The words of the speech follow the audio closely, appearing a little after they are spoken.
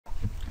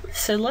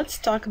So let's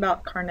talk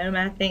about Carnot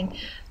mapping.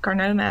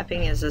 Carnot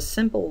mapping is a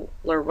simpler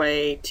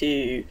way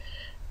to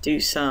do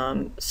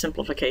some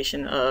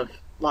simplification of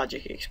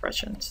logic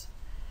expressions.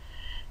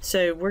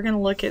 So we're going to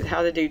look at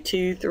how to do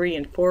 2, 3,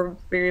 and 4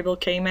 variable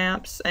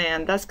kmaps,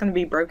 and that's going to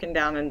be broken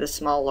down into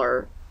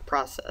smaller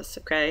process,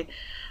 okay?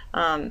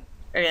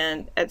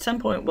 And at some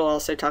point we'll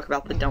also talk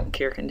about the don't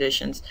care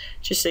conditions,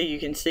 just so you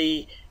can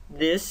see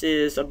this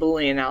is a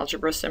Boolean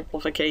algebra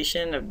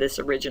simplification of this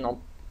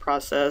original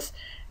process,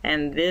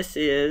 and this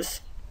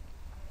is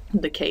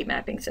the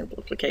k-mapping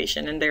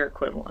simplification, and they're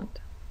equivalent.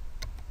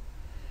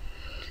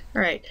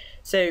 Alright,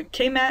 so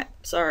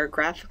k-maps are a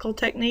graphical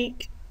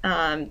technique.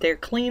 They're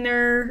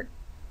cleaner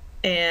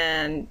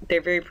and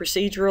they're very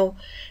procedural.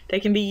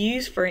 They can be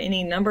used for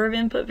any number of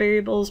input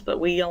variables, but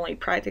we only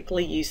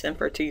practically use them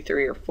for 2,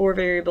 3, or 4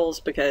 variables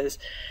because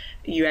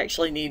you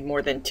actually need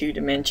more than 2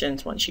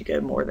 dimensions once you go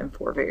more than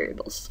 4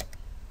 variables.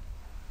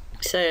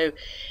 So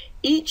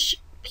each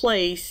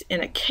place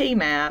in a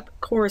k-map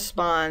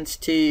corresponds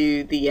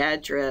to the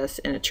address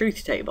in a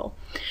truth table,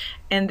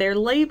 and they're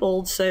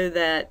labeled so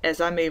that as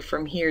I move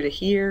from here to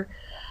here,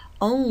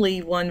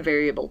 only one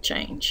variable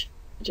change.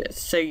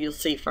 So you'll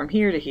see from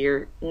here to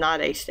here,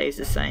 not A stays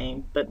the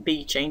same, but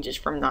B changes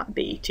from not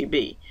B to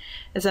B.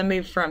 As I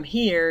move from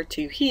here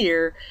to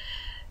here,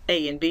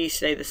 A and B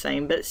stay the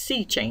same, but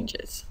C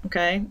changes,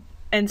 okay?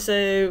 And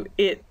so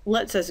it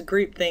lets us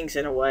group things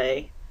in a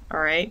way, all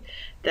right,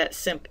 that's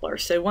simpler.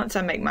 So once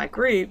I make my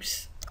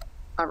groups,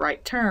 I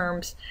write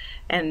terms,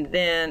 and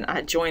then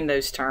I join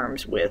those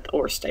terms with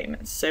OR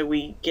statements. So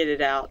we get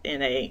it out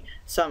in a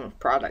sum of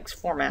products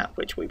format,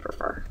 which we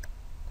prefer.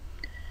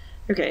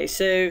 Okay,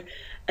 so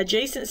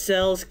adjacent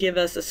cells give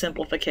us a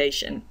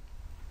simplification.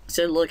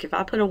 So look, if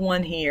I put a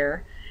 1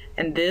 here,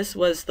 and this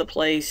was the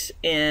place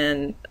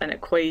in an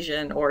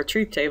equation or a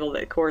truth table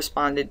that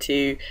corresponded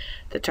to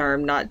the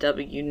term not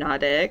W,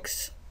 not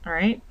X, all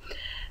right,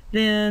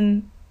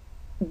 then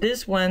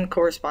this one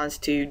corresponds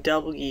to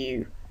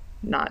W,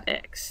 not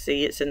X.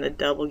 See, it's in the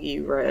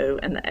W row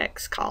and the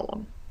X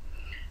column.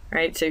 All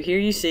right, so here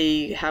you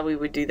see how we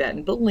would do that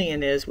in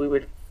Boolean is we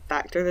would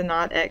factor the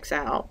not X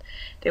out,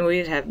 then we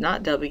would have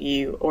not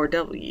W or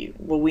W.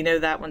 Well, we know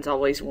that one's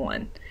always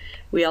 1.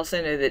 We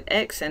also know that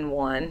X and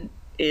 1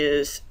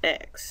 is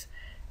X.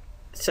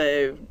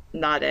 So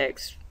not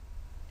X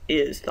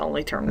is the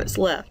only term that's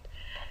left.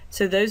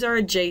 So those are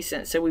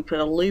adjacent, so we put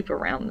a loop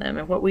around them.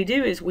 And what we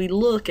do is we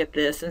look at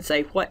this and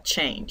say what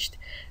changed.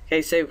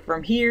 Okay, so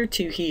from here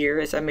to here,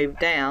 as I move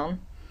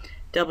down,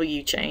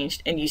 W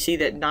changed, and you see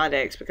that not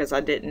X, because I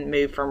didn't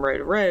move from row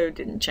to row,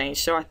 didn't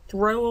change. So I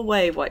throw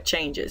away what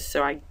changes.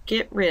 So I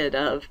get rid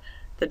of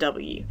the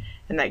W,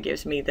 and that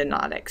gives me the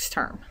not X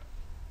term.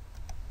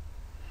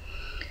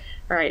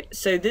 All right,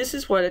 so this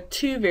is what a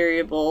 2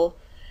 variable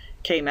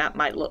k-map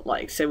might look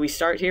like. So we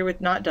start here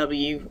with not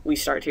W, we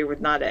start here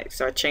with not X.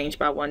 So I change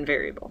by 1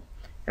 variable,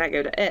 and I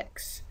go to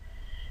X.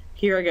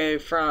 Here I go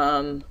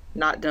from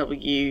not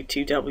W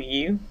to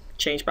W,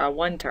 change by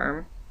 1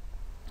 term.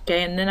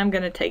 Okay, and then I'm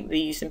going to take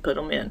these and put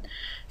them in.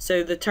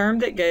 So the term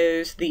that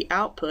goes, the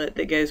output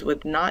that goes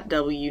with not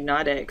W,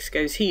 not X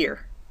goes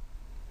here.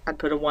 I'd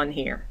put a 1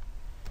 here.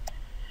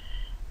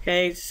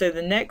 Okay, so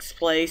the next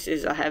place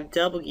is I have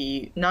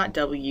W, not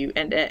W,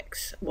 and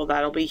X. Well,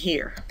 that'll be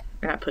here,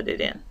 and I put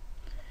it in.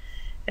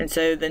 And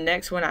so the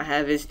next one I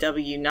have is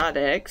W, not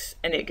X,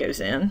 and it goes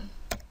in.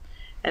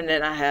 And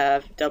then I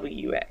have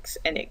WX,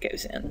 and it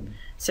goes in.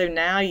 So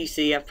now you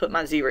see I've put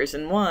my 0s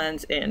and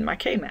 1s in my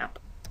k-map.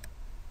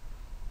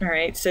 All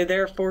right, so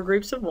there are 4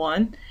 groups of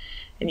 1,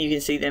 and you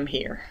can see them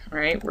here. All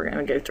right, we're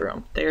going to go through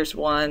them. There's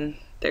 1,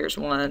 there's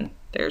 1,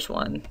 there's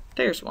 1,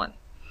 there's 1.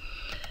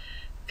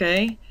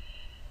 Okay,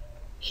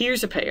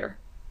 here's a pair.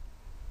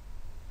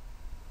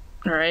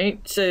 All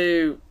right,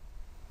 so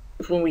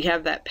when we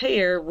have that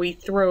pair, we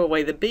throw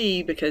away the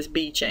B because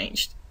B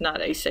changed. Not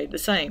A stayed the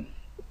same.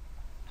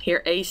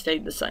 Here A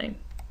stayed the same.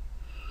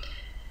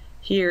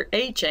 Here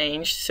A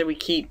changed, so we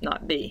keep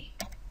not B.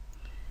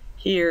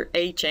 Here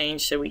A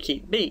changed, so we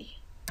keep B.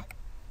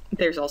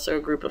 There's also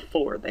a group of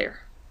 4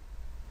 there.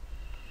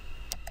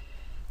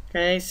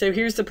 Okay, so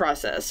here's the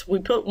process. We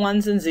put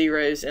 1s and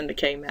 0s in the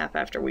k-map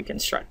after we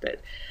construct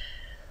it.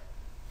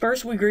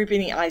 First, we group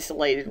any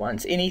isolated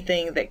ones,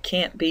 anything that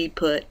can't be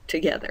put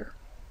together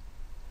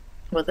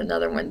with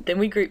another one. Then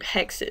we group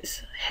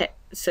hexes,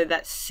 so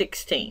that's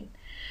 16.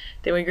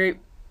 Then we group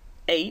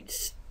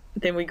 8s,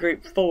 then we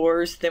group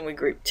 4s, then we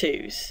group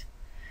 2s.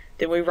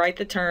 Then we write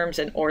the terms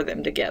and OR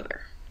them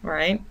together.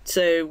 Right?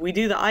 So we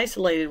do the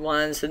isolated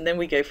ones, and then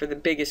we go for the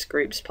biggest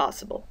groups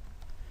possible.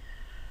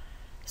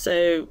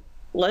 So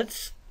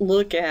let's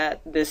look at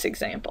this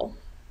example.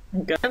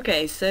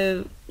 Okay,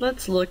 so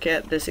let's look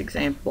at this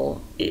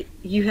example.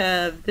 You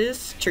have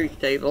this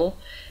truth table,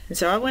 and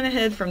so I went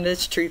ahead from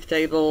this truth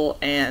table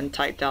and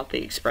typed out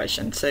the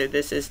expression. So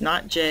this is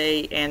not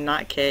J and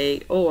not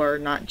K, or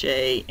not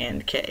J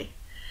and K.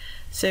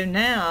 So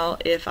now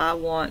if I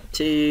want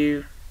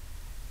to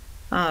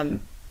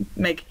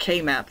make a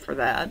k-map for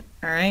that,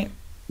 all right,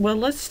 well,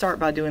 let's start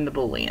by doing the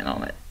Boolean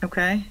on it,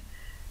 okay?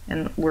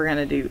 And we're going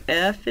to do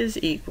f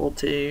is equal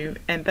to,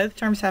 and both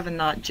terms have a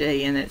not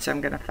j in it, so I'm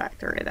going to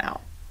factor it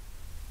out.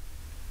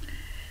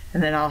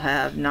 And then I'll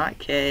have not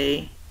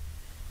k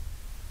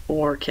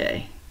or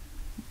k.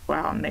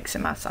 Wow, I'm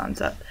mixing my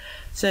signs up.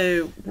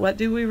 So what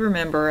do we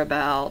remember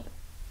about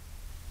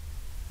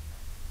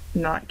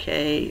not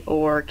k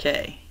or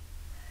k?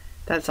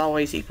 That's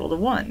always equal to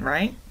 1,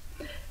 right?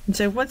 And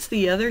so what's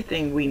the other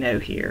thing we know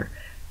here?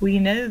 We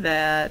know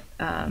that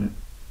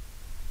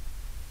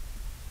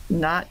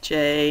not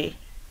j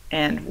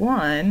and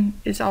 1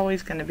 is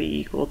always going to be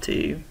equal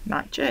to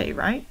not j,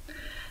 right?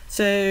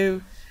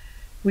 So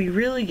we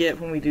really get,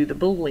 when we do the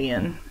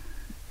Boolean,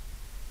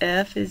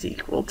 f is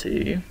equal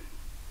to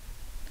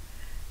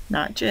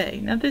not j.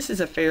 Now this is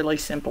a fairly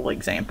simple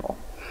example,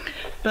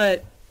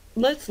 but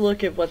let's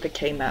look at what the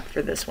kmap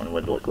for this one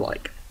would look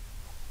like.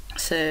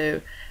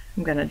 So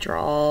I'm going to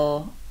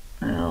draw,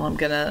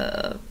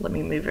 let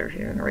me move over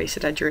here and erase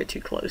it. I drew it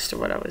too close to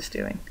what I was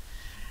doing.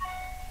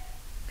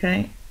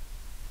 Okay.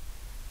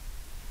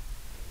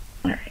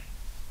 All right.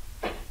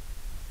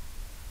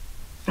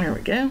 There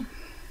we go.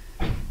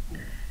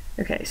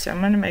 Okay, so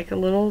I'm going to make a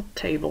little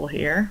table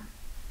here.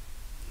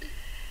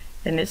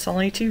 And it's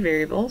only 2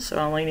 variables, so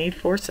I only need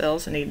 4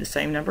 cells. I need the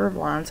same number of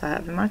lines I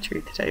have in my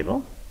truth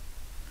table.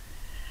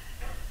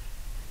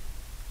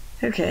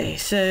 Okay,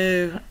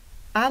 so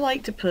I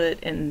like to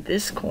put in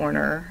this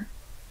corner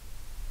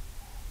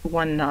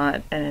one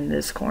knot and in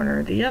this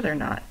corner the other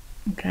knot.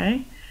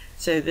 Okay,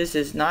 so this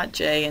is not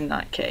j and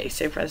not k.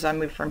 So as I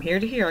move from here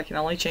to here, I can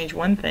only change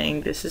one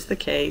thing. This is the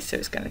k, so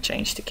it's going to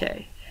change to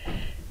k.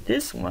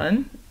 This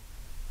one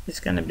is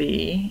going to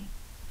be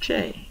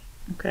j.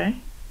 Okay.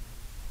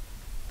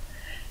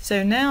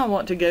 So now I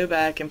want to go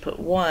back and put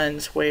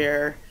ones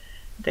where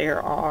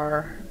there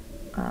are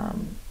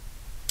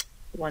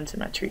ones in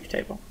my truth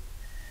table.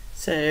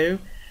 So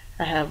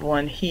I have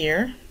one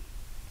here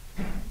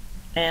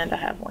and I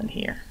have one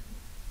here.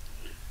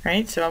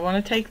 Right? So I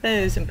want to take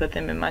those and put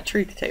them in my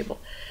truth table.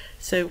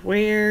 So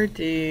where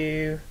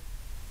do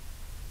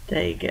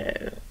they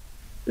go?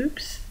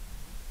 Oops.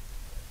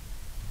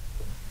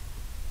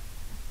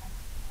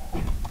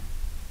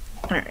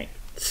 Alright,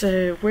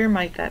 so where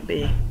might that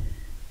be?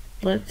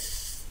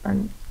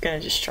 I'm going to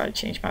just try to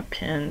change my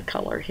pen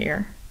color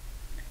here,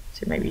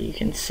 so maybe you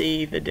can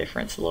see the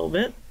difference a little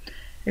bit.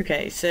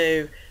 Okay,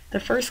 so the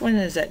first one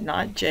is at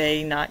not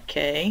j, not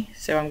k,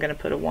 so I'm going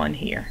to put a 1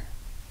 here.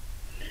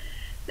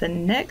 The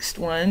next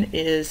one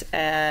is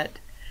at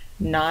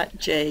not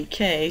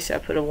jk, so I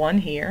put a 1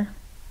 here,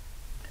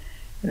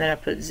 and then I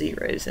put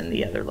zeros in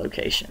the other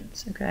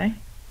locations. Okay.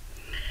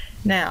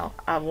 Now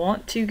I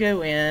want to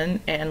go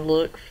in and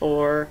look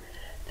for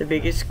the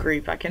biggest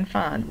group I can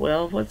find.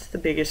 Well, what's the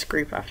biggest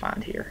group I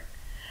find here?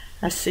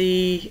 I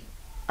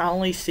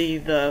only see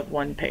the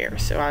 1 pair,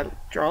 so I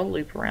draw a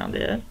loop around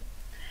it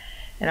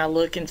and I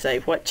look and say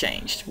what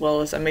changed.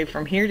 Well, as I move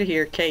from here to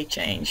here, k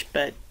changed,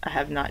 but I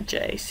have not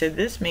j. So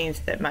this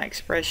means that my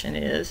expression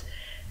is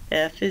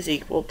f is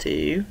equal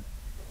to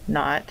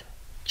not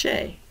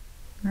j.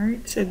 All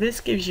right, so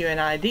this gives you an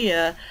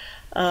idea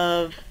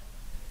of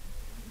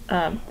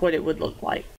what it would look like.